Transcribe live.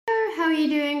are you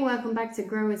doing? Welcome back to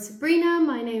Grow with Sabrina.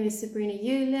 My name is Sabrina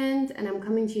Euland and I'm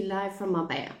coming to you live from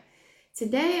Marbella.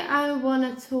 Today I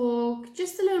want to talk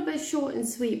just a little bit short and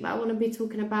sweet, but I want to be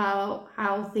talking about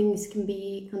how things can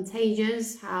be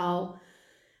contagious, how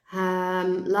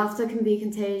laughter can be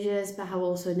contagious, but how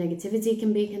also negativity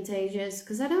can be contagious,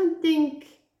 because I don't think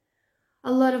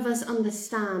a lot of us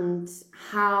understand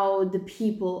how the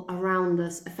people around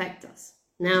us affect us.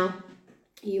 Now,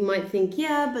 you might think,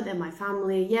 yeah, but they're my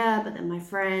family, yeah, but they're my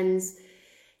friends,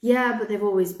 yeah, but they've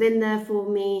always been there for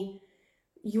me.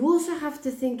 You also have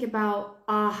to think about,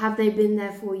 have they been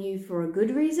there for you for a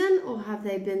good reason, or have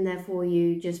they been there for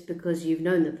you just because you've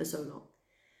known them for so long?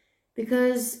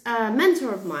 Because a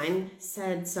mentor of mine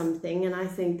said something, and I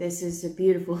think this is a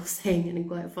beautiful saying and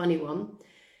quite a funny one,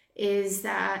 is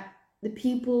that the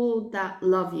people that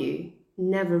love you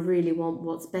never really want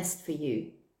what's best for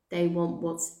you. They want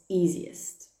what's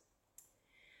easiest.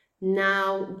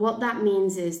 Now, what that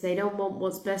means is they don't want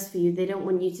what's best for you. They don't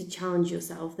want you to challenge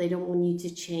yourself. They don't want you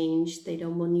to change. They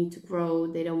don't want you to grow.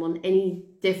 They don't want any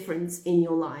difference in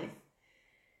your life.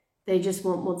 They just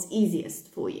want what's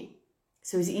easiest for you.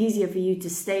 So it's easier for you to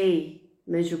stay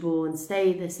miserable and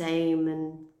stay the same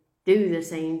and do the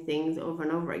same things over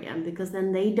and over again, because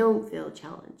then they don't feel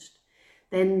challenged.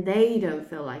 Then they don't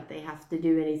feel like they have to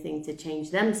do anything to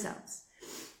change themselves.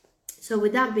 So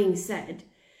with that being said,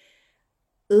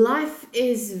 life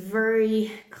is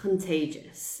very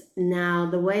contagious. Now,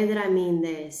 the way that I mean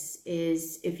this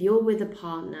is if you're with a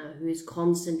partner who is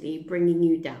constantly bringing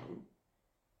you down,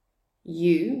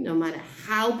 you, no matter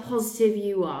how positive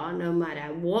you are, no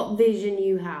matter what vision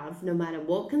you have, no matter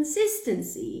what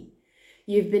consistency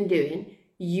you've been doing,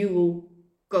 you will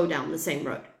go down the same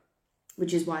road.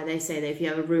 Which is why they say that if you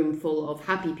have a room full of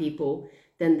happy people,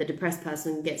 then the depressed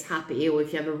person gets happy, or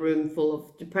if you have a room full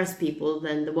of depressed people,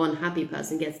 then the one happy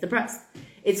person gets depressed.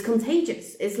 It's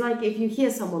contagious. It's like if you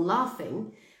hear someone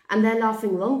laughing and they're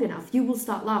laughing long enough, you will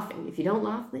start laughing. If you don't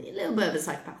laugh, then you're a little bit of a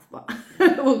psychopath, but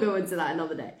we'll go into that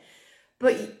another day.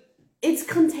 But it's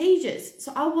contagious.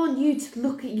 So I want you to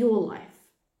look at your life.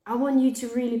 I want you to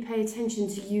really pay attention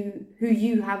to you, who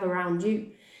you have around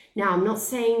you. Now, I'm not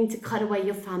saying to cut away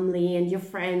your family and your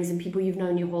friends and people you've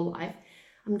known your whole life.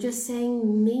 I'm just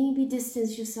saying maybe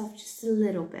distance yourself just a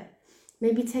little bit.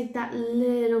 Maybe take that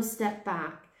little step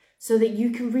back so that you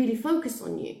can really focus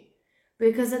on you.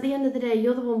 Because at the end of the day,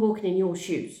 you're the one walking in your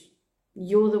shoes.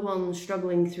 You're the one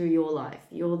struggling through your life.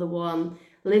 You're the one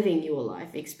living your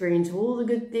life, experiencing all the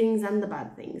good things and the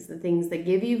bad things, the things that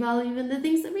give you value and the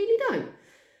things that really don't.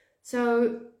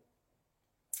 So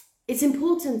it's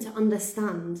important to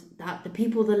understand that the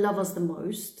people that love us the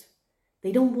most,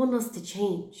 they don't want us to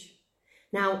change.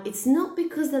 Now, it's not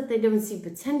because that they don't see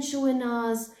potential in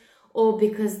us or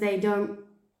because they don't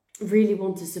really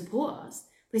want to support us,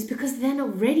 but it's because they're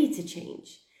not ready to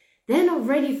change. They're not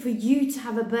ready for you to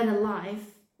have a better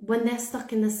life when they're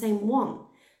stuck in the same one.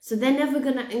 So they're never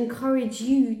going to encourage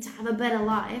you to have a better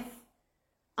life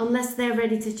unless they're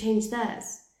ready to change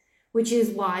theirs. Which is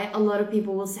why a lot of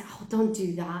people will say, oh, don't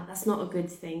do that. That's not a good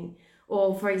thing.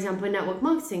 Or, for example, in network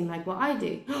marketing, like what I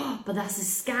do. Oh, but that's a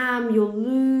scam. You'll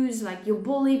lose. Like, you'll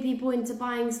bully people into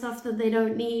buying stuff that they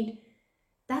don't need.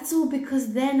 That's all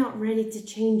because they're not ready to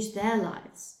change their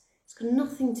lives. It's got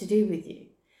nothing to do with you.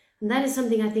 And that is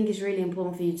something I think is really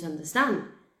important for you to understand.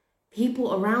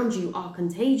 People around you are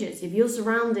contagious. If you're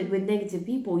surrounded with negative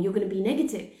people, you're going to be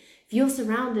negative. If you're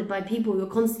surrounded by people who are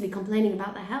constantly complaining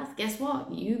about their health, guess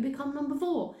what? You become number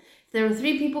 4. If there are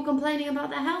 3 people complaining about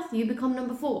their health, you become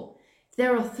number 4. If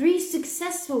there are 3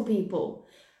 successful people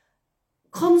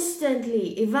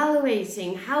constantly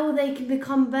evaluating how they can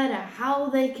become better, how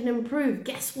they can improve,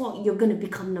 guess what? You're going to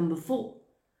become number 4.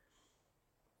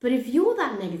 But if you're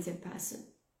that negative person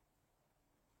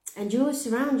and you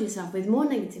surround yourself with more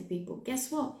negative people,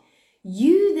 guess what?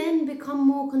 You then become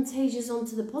more contagious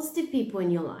onto the positive people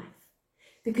in your life.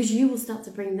 Because you will start to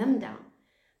bring them down.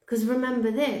 Because remember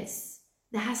this,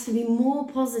 there has to be more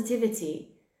positivity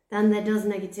than there does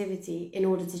negativity in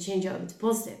order to change it over to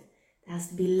positive. There has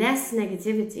to be less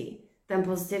negativity than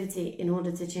positivity in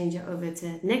order to change it over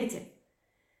to negative.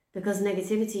 Because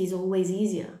negativity is always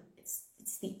easier.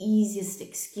 It's the easiest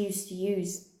excuse to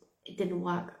use. It didn't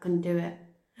work, I couldn't do it.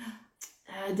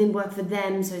 It didn't work for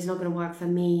them, so it's not going to work for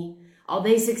me. Oh,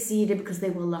 they succeeded because they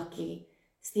were lucky.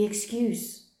 It's the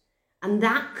excuse. And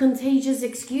that contagious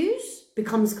excuse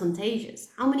becomes contagious.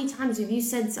 How many times have you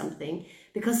said something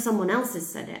because someone else has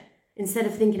said it, instead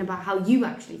of thinking about how you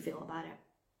actually feel about it?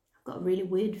 I've got a really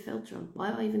weird filter on. Why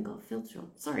have I even got a filter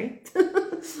on? Sorry.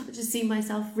 I just see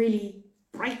myself really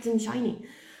bright and shiny.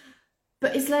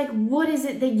 But it's like, what is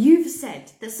it that you've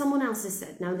said, that someone else has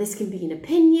said? Now, this can be an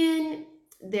opinion,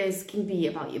 this can be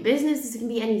about your business, this can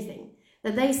be anything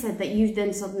that they said that you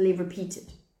then suddenly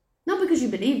repeated. Not because you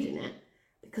believed in it,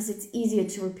 because it's easier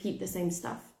to repeat the same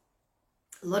stuff.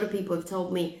 A lot of people have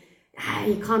told me,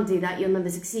 you can't do that, you'll never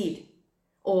succeed.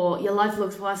 Or your life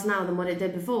looks worse now than what it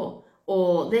did before.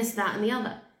 Or this, that, and the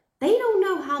other. They don't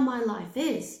know how my life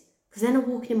is, because they're not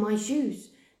walking in my shoes.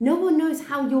 No one knows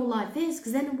how your life is,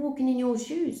 because they're not walking in your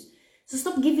shoes. So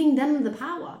stop giving them the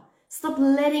power. Stop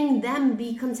letting them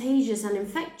be contagious and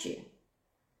infect you.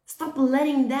 Stop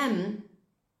letting them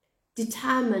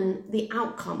determine the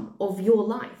outcome of your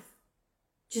life.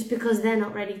 Just because they're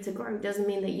not ready to grow doesn't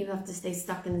mean that you have to stay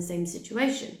stuck in the same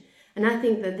situation. And I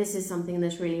think that this is something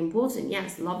that's really important.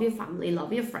 Yes, love your family,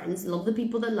 love your friends, love the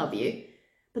people that love you,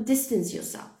 but distance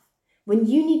yourself. When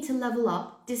you need to level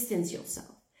up, distance yourself.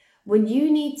 When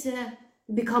you need to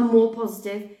become more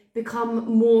positive, become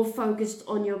more focused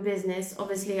on your business.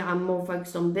 Obviously, I'm more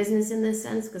focused on business in this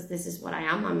sense because this is what I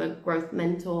am. I'm a growth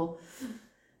mentor,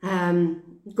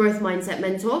 growth mindset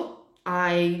mentor.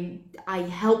 I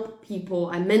help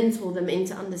people, I mentor them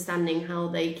into understanding how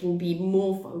they can be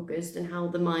more focused and how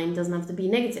the mind doesn't have to be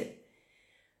negative.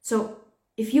 So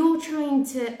if you're trying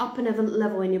to up another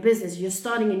level in your business, you're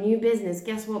starting a new business,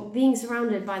 guess what? Being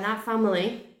surrounded by that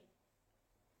family,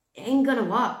 it ain't gonna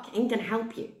work, it ain't gonna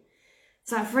help you.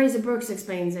 So Fraser Brooks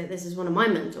explains it, this is one of my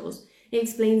mentors, he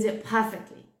explains it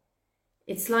perfectly.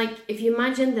 It's like if you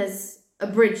imagine there's a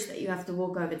bridge that you have to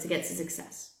walk over to get to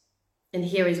success. And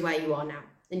here is where you are now.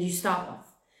 And you start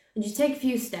off. And you take a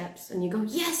few steps and you go,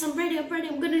 yes, I'm ready, I'm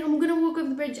gonna walk over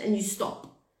the bridge, and you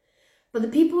stop. But the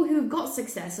people who've got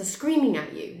success are screaming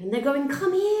at you and they're going,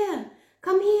 come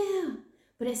here.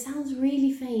 But it sounds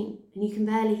really faint and you can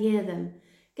barely hear them.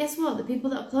 Guess what? The people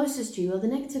that are closest to you are the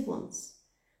negative ones.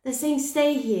 They're saying,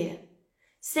 stay here.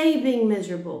 Stay being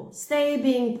miserable. Stay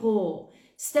being poor.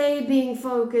 Stay being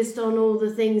focused on all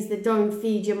the things that don't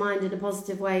feed your mind in a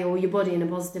positive way or your body in a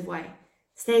positive way.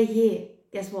 Stay here.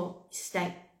 Guess what? You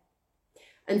stay.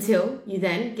 Until you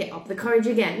then get up the courage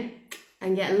again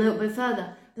and get a little bit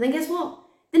further. But then guess what?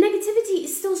 The negativity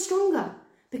is still stronger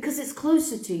because it's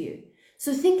closer to you.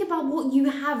 So think about what you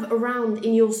have around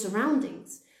in your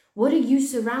surroundings. What are you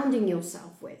surrounding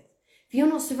yourself with? If you're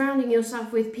not surrounding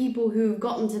yourself with people who've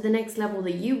gotten to the next level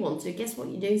that you want to, guess what?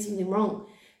 You're doing something wrong.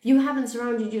 If you haven't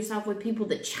surrounded yourself with people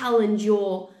that challenge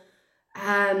your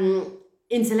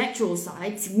intellectual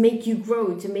side to make you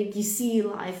grow, to make you see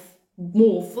life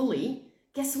more fully,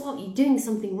 guess what? You're doing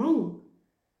something wrong.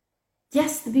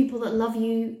 Yes, the people that love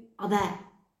you are there,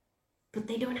 but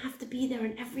they don't have to be there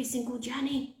in every single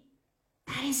journey.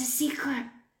 That is a secret.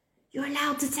 You're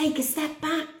allowed to take a step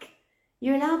back.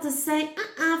 You're allowed to say,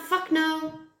 fuck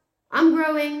no. I'm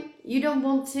growing. You don't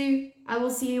want to. I will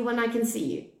see you when I can see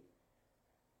you.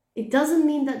 It doesn't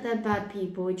mean that they're bad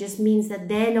people. It just means that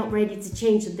they're not ready to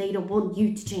change, so they don't want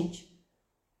you to change.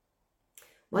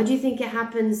 Why do you think it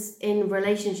happens in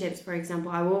relationships, for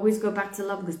example? I will always go back to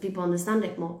love because people understand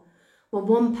it more. When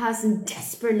one person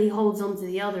desperately holds on to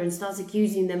the other and starts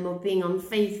accusing them of being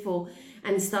unfaithful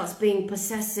and starts being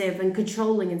possessive and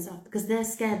controlling and stuff because they're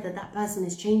scared that that person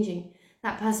is changing,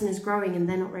 that person is growing and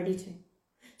they're not ready to.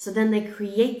 So then they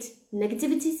create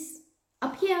negativities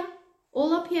up here,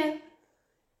 all up here,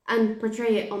 and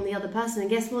portray it on the other person. And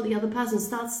guess what? The other person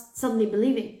starts suddenly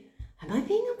believing, am I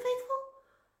being unfaithful?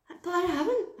 But I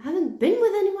haven't been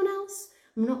with anyone else.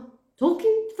 I'm not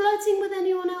flirting with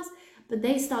anyone else. But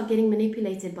they start getting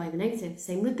manipulated by the negative.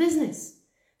 Same with business.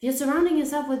 If you're surrounding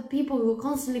yourself with people who are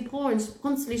constantly poor and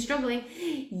constantly struggling,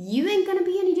 you ain't going to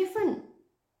be any different.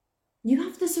 You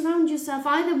have to surround yourself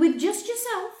either with just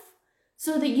yourself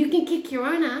so that you can kick your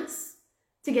own ass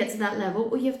to get to that level,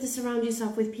 or you have to surround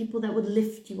yourself with people that would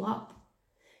lift you up.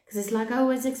 Because it's like I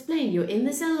always explain, you're in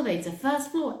this elevator, first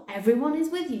floor, everyone is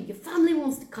with you, your family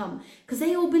wants to come, because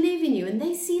they all believe in you, and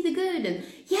they see the good, and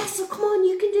yes, so come on,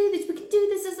 you can do this, we can do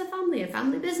this as a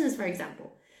family business, for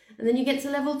example. And then you get to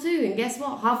level 2, and guess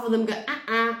what? Half of them go,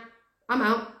 I'm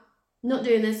out, not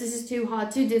doing this is too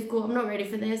hard, too difficult, I'm not ready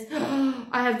for this,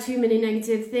 I have too many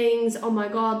negative things, oh my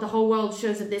God, the whole world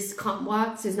shows that this can't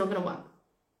work, so it's not going to work.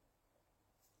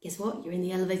 Guess what? You're in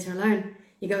the elevator alone.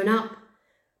 You're going up.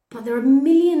 But there are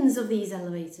millions of these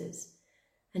elevators.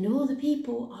 And all the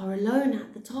people are alone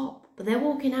at the top. But they're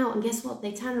walking out and guess what?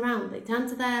 They turn around. They turn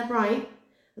to their right.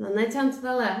 And then they turn to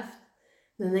their left.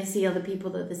 And then they see other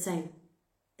people that are the same.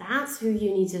 That's who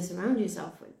you need to surround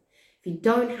yourself with. If you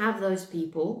don't have those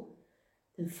people,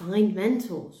 then find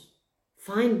mentors.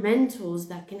 Find mentors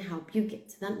that can help you get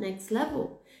to that next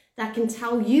level. That can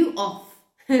tell you off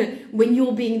when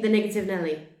you're being the negative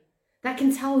Nelly. that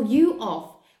can tell you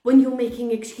off when you're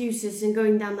making excuses and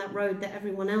going down that road that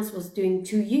everyone else was doing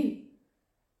to you.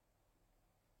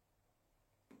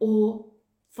 Or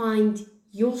find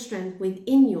your strength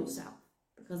within yourself,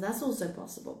 because that's also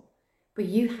possible. But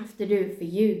you have to do it for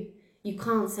you. You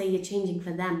can't say you're changing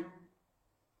for them,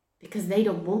 because they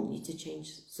don't want you to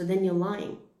change. So then you're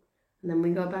lying. And then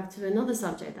we go back to another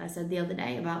subject I said the other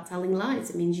day about telling lies.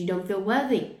 It means you don't feel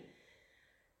worthy.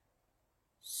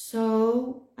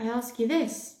 So I ask you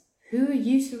this. Who are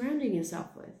you surrounding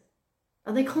yourself with?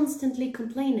 Are they constantly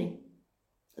complaining?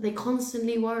 Are they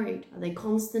constantly worried? Are they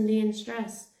constantly in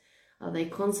stress? Are they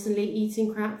constantly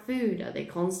eating crap food? Are they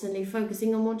constantly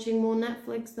focusing on watching more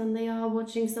Netflix than they are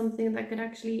watching something that could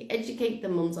actually educate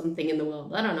them on something in the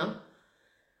world? I don't know.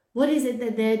 What is it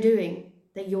that they're doing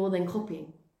that you're then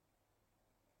copying?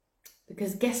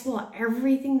 Because guess what?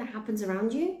 Everything that happens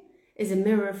around you is a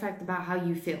mirror effect about how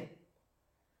you feel.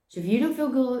 So if you don't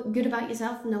feel good about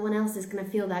yourself, no one else is going to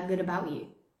feel that good about you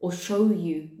or show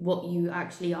you what you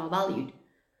actually are valued.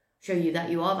 Show you that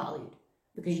you are valued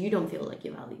because you don't feel like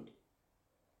you're valued.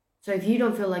 So if you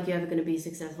don't feel like you're ever going to be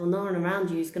successful, no one around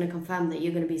you is going to confirm that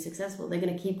you're going to be successful. They're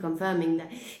going to keep confirming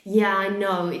that, yeah, I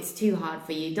know it's too hard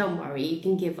for you. Don't worry, you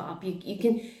can give up. You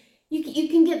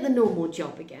can get the normal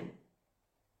job again.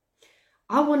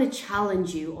 I want to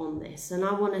challenge you on this, and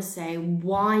I want to say,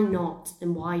 why not,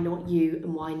 and why not you,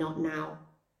 and why not now?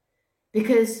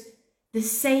 Because the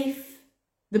safe,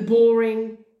 the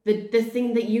boring, the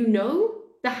thing that you know,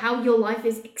 that how your life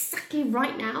is exactly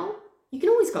right now, you can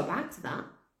always go back to that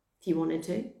if you wanted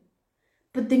to.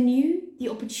 But the new, the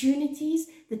opportunities,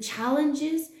 the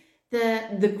challenges,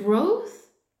 the growth,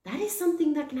 that is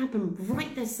something that can happen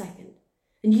right this second.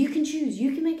 And you can choose,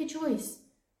 you can make a choice.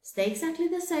 Stay exactly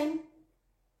the same,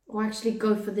 or actually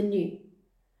go for the new.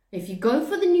 If you go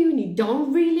for the new and you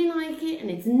don't really like it and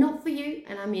it's not for you,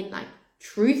 and I mean like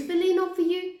truthfully not for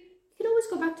you, you can always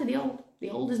go back to the old. The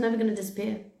old is never going to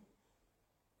disappear.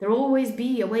 There'll always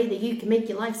be a way that you can make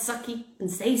your life sucky and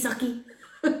stay sucky.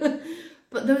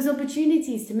 But those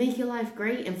opportunities to make your life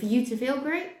great and for you to feel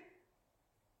great,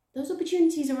 those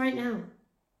opportunities are right now.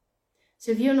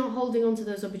 So if you're not holding on to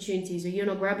those opportunities or you're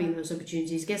not grabbing those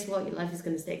opportunities, guess what? Your life is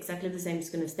going to stay exactly the same. It's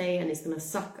going to stay and it's going to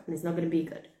suck and it's not going to be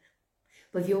good.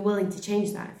 But if you're willing to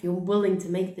change that, if you're willing to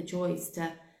make the choice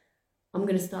to, I'm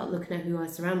going to start looking at who I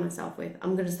surround myself with.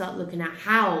 I'm going to start looking at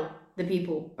how the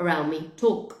people around me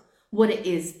talk, what it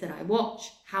is that I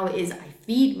watch, how it is I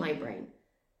feed my brain.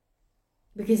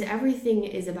 Because everything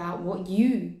is about what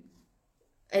you,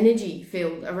 energy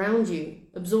field around you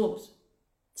absorbs.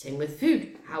 Same with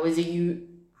food.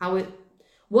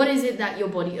 What is it that your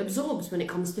body absorbs when it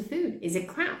comes to food? Is it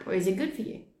crap or is it good for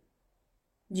you?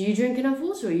 Do you drink enough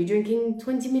water? Are you drinking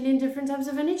 20 million different types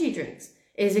of energy drinks?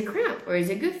 Is it crap or is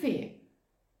it good for you?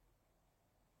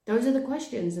 Those are the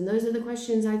questions, and those are the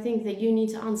questions I think that you need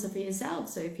to answer for yourself.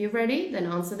 So if you're ready, then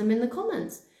answer them in the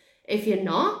comments. If you're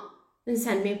not, then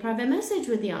send me a private message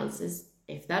with the answers.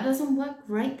 If that doesn't work,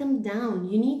 write them down.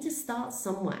 You need to start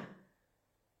somewhere.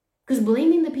 Because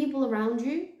blaming the people around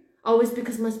you, oh, it's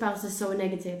because my spouse is so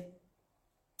negative.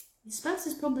 Your spouse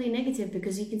is probably negative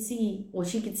because you can see, or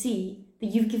she could see, that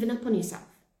you've given up on yourself.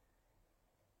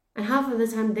 And half of the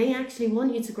time, they actually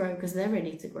want you to grow because they're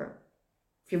ready to grow.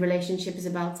 If your relationship is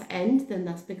about to end, then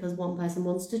that's because one person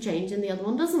wants to change and the other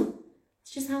one doesn't.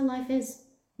 It's just how life is.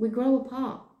 We grow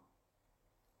apart.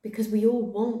 Because we all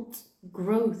want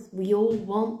growth. We all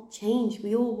want change.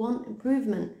 We all want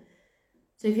improvement.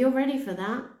 So if you're ready for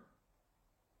that,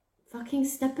 fucking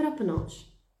step it up a notch.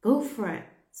 Go for it.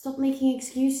 Stop making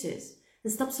excuses.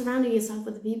 And stop surrounding yourself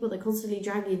with the people that constantly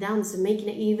drag you down. So making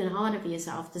it even harder for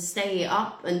yourself to stay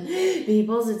up and be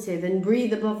positive and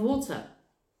breathe above water.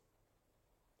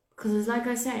 Because it's like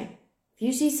I say, if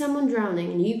you see someone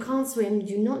drowning and you can't swim,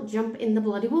 do not jump in the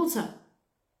bloody water.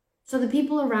 So the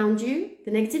people around you,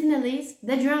 the negative Nellies,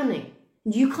 they're drowning.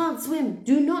 You can't swim.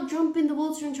 Do not jump in the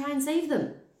water and try and save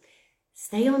them.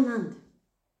 Stay on land.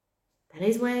 That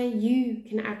is where you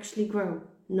can actually grow.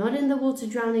 Not in the water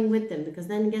drowning with them, because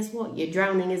then guess what? You're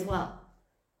drowning as well.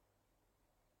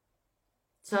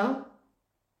 So,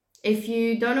 if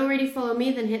you don't already follow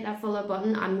me, then hit that follow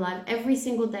button. I'm live every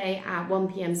single day at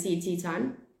 1 p.m. CET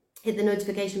time. Hit the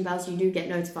notification bell so you do get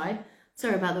notified.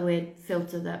 Sorry about the weird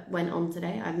filter that went on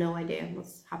today. I have no idea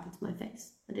what's happened to my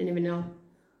face. I didn't even know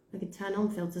I could turn on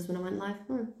filters when I went live.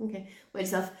 Okay, weird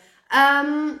stuff.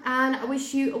 And I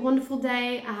wish you a wonderful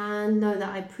day and know that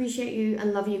I appreciate you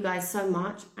and love you guys so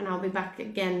much. And I'll be back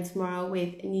again tomorrow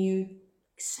with a new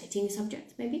exciting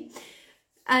subject, maybe.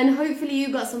 And hopefully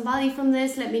you got some value from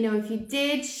this. Let me know if you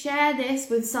did. Share this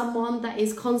with someone that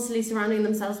is constantly surrounding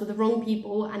themselves with the wrong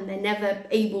people and they're never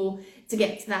able to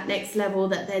get to that next level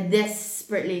that they're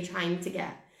desperately trying to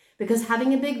get. Because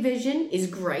having a big vision is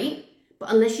great, but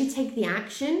unless you take the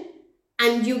action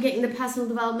and you're getting the personal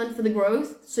development for the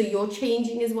growth, so you're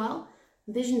changing as well,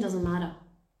 the vision doesn't matter.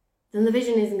 Then the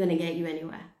vision isn't going to get you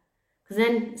anywhere. Because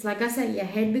then it's like I said, your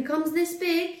head becomes this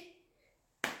big,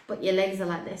 but your legs are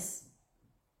like this.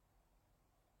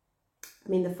 I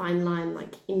mean, the fine line,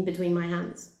 like in between my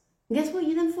hands. And guess what?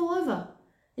 You then fall over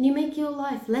and you make your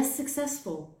life less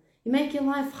successful. You make your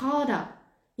life harder.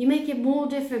 You make it more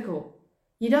difficult.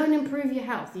 You don't improve your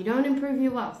health. You don't improve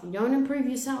your wealth. You don't improve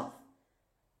yourself.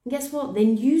 And guess what?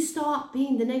 Then you start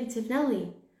being the negative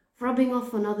Nelly, rubbing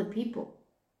off on other people.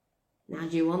 Now,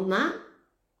 do you want that?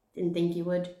 Didn't think you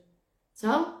would.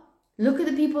 So, look at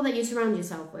the people that you surround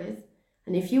yourself with.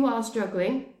 And if you are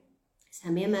struggling,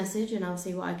 send me a message and I'll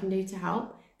see what I can do to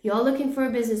help. If you are looking for a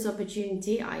business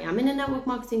opportunity, I am in a network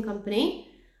marketing company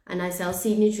and I sell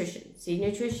Seed Nutrition. Seed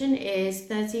Nutrition is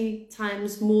 30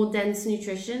 times more dense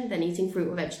nutrition than eating fruit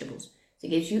or vegetables. So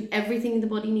it gives you everything the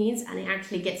body needs and it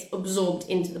actually gets absorbed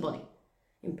into the body.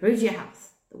 Improves your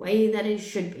health the way that it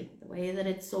should be, the way that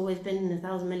it's always been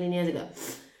 1,000 million years ago.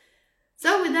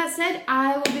 So with that said,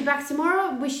 I will be back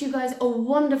tomorrow. Wish you guys a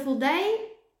wonderful day.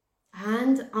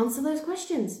 And answer those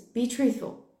questions. Be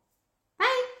truthful.